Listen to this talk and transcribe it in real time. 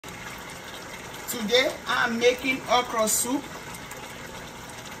Today I'm making okra soup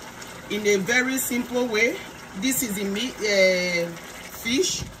in a very simple way. This is the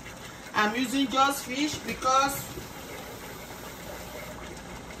fish. I'm using just fish because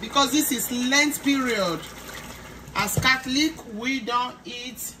this is Lent period. As Catholic, we don't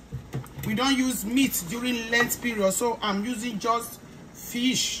use meat during Lent period, so I'm using just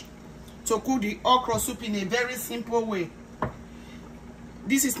fish to cook the okra soup in a very simple way.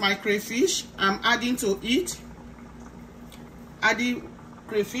 This is my crayfish. I'm adding to it. Adding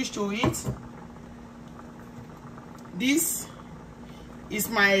crayfish to it. This is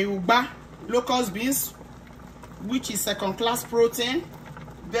my uba locust beans, which is second-class protein.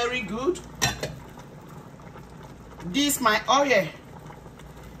 Very good. This my oil.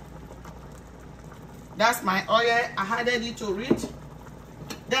 That's my oil. I added it to it.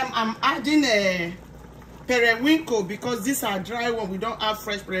 Then I'm adding a periwinkle because these are dry one. We don't have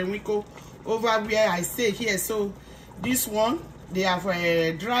fresh periwinkle over where I stay here. So this one, they have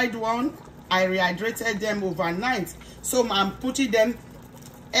a dried one. I rehydrated them overnight. So I'm putting them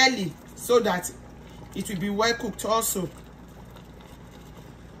early so that it will be well cooked also.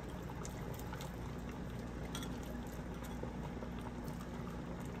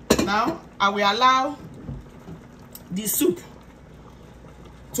 Now I will allow the soup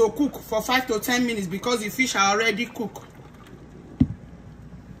to cook for 5 to 10 minutes because the fish are already cooked.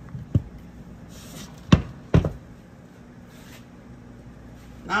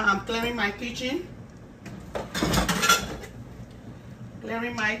 Now I'm clearing my kitchen.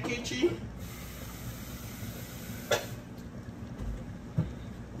 Clearing my kitchen.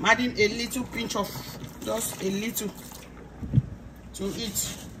 I'm adding a little pinch of, just a little to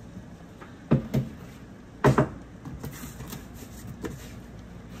it.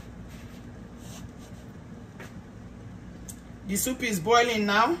 The soup is boiling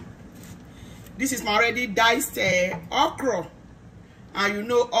now. This is my already diced okra. And you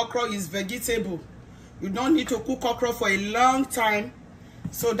know okra is vegetable. You don't need to cook okra for a long time.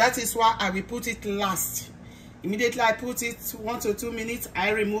 So that is why I will put it last. Immediately I put it 1 to 2 minutes, I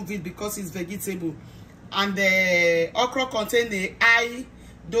remove it because it's vegetable. And the okra contains a high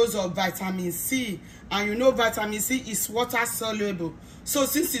dose of vitamin C. And you know vitamin C is water soluble. So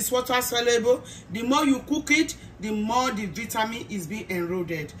since it's water soluble, the more you cook it, the more the vitamin is being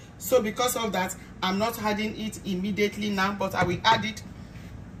eroded. So because of that, I'm not adding it immediately now, but I will add it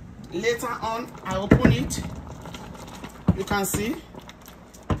later on. I open it. You can see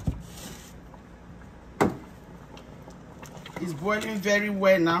it's boiling very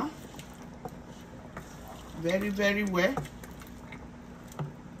well now. Very, very well.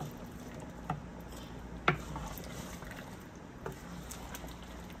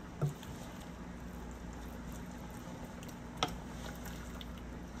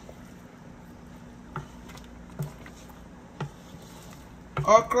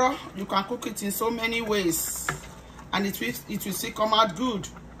 Okra, you can cook it in so many ways and it will still come out good.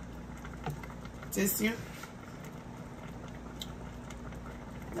 Tasty.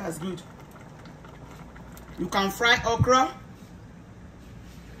 That's good. You can fry okra.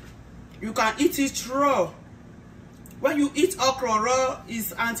 You can eat it raw. When you eat okra raw,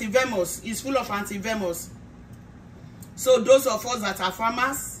 it's anti-venomous. It's full of anti-venomous. So those of us that are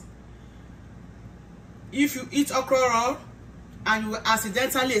farmers, if you eat okra raw and you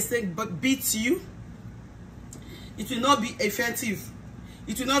accidentally a snake beats you, it will not be effective.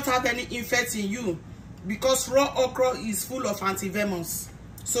 It will not have any effect in you because raw okra is full of anti-venomous.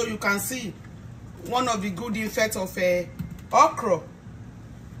 So you can see one of the good effects of okra.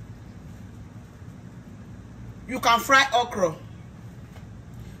 You can fry okra.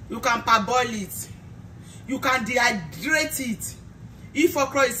 You can parboil it. You can dehydrate it. If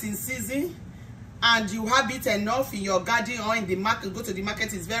okra is in season and you have it enough in your garden or in the market, go to the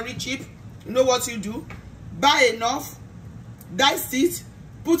market, it's very cheap. You know what you do? Buy enough, dice it,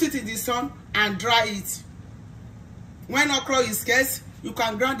 put it in the sun and dry it. When okra is scarce, you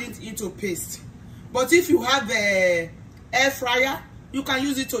can grind it into paste. But if you have a air fryer, you can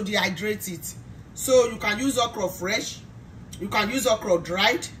use it to dehydrate it. So you can use okra fresh, you can use okra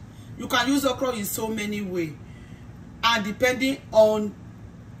dried, you can use okra in so many ways. And depending on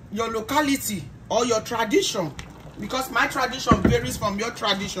your locality or your tradition, because my tradition varies from your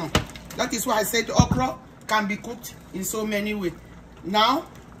tradition. That is why I said okra can be cooked in so many ways. Now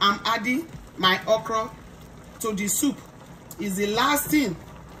I'm adding my okra to the soup. It's the last thing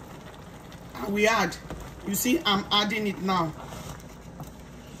we add. You see, I'm adding it now.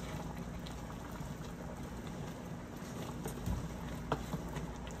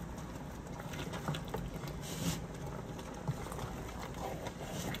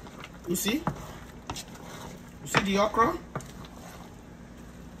 You see, see the okra.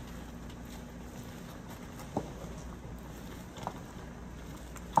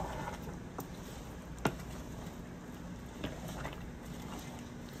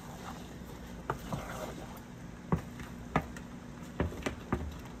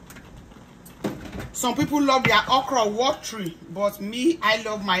 Some people love their okra watery, but me, I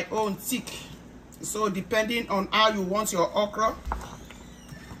love my own thick. So depending on how you want your okra,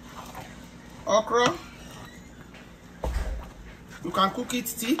 you can cook it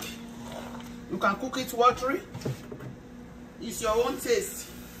thick, you can cook it watery. It's your own taste.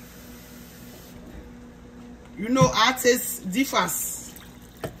 You know, our taste differs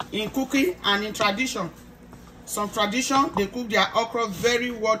in cooking and in tradition. Some tradition, they cook their okra very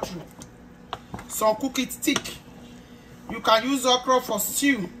watery. Some cook it thick. You can use okra for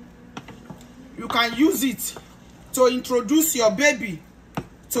stew. You can use it to introduce your baby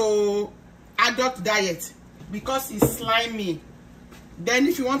to adult diet because it's slimy. Then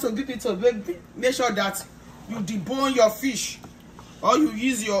if you want to give it to a baby, make sure that you debone your fish or you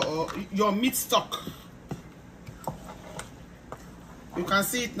use your meat stock. You can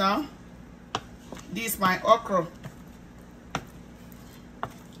see it now. This is my okra.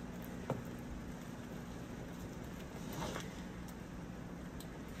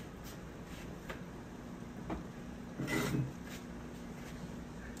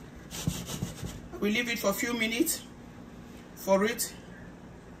 We leave it for a few minutes for it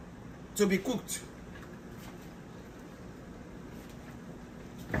to be cooked.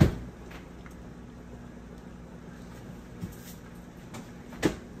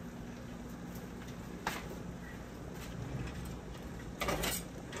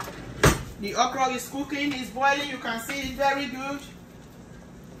 The okra is cooking, it's boiling, you can see it very good.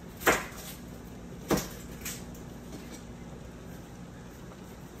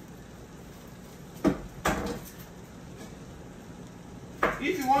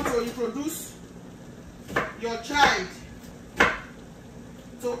 If you want to introduce your child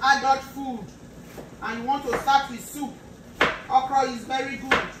to adult food and you want to start with soup, okra is very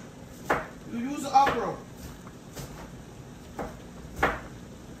good. You use okra.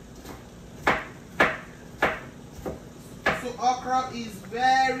 So okra is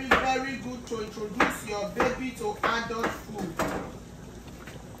very, very good to introduce your baby to adult food.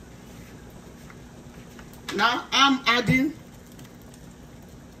 Now I'm adding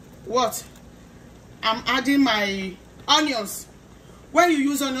what? I'm adding my onions. When you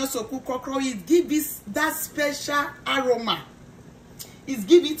use onions to cook okra, it gives that special aroma. It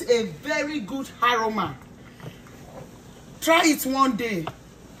gives it a very good aroma. Try it one day.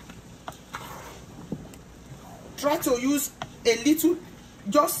 Try to use a little,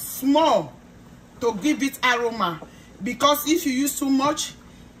 just small, to give it aroma. Because if you use too much,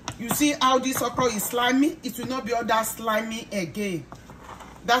 you see how this okra is slimy, it will not be all that slimy again.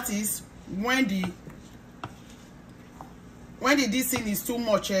 That is when this thing is too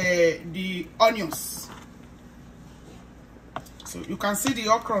much, the onions. So you can see the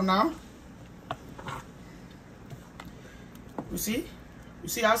okra now. You see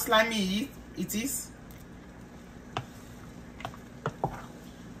how slimy it is.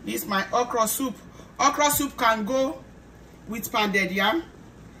 This is my okra soup. Okra soup can go with pounded yam.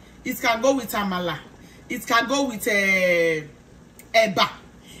 It can go with amala. It can go with eba.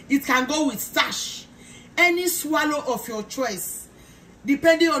 It can go with starch. Any swallow of your choice,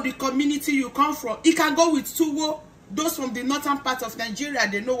 depending on the community you come from. It can go with tuwo. Those from the northern part of Nigeria,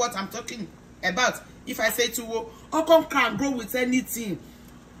 they know what I'm talking about. If I say tuwo, okra can go with anything.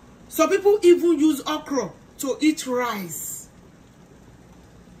 So people even use okra to eat rice,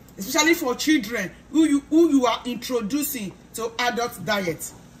 especially for children who you are introducing to adult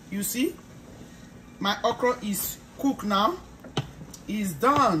diet. You see, my okra is cooked now. It's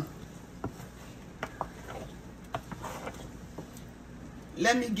done.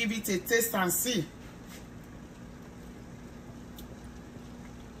 Let me give it a taste and see.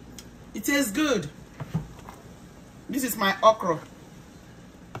 It tastes good. This is my okra.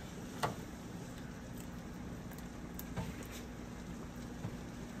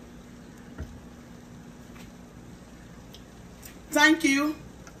 Thank you.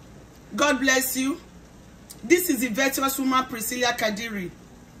 God bless you. This is the virtuous woman Priscilla Kadiri.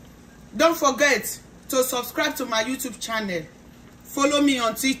 Don't forget to subscribe to my YouTube channel. Follow me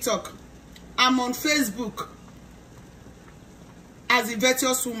on TikTok. I'm on Facebook as the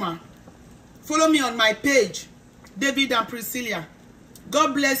virtuous woman. Follow me on my page, David and Priscilla.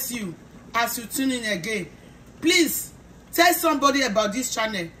 God bless you as you tune in again. Please tell somebody about this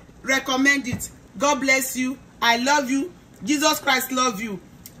channel. Recommend it. God bless you. I love you. Jesus Christ love you.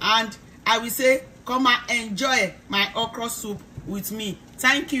 And I will say Come and enjoy my okra soup with me.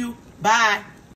 Thank you. Bye.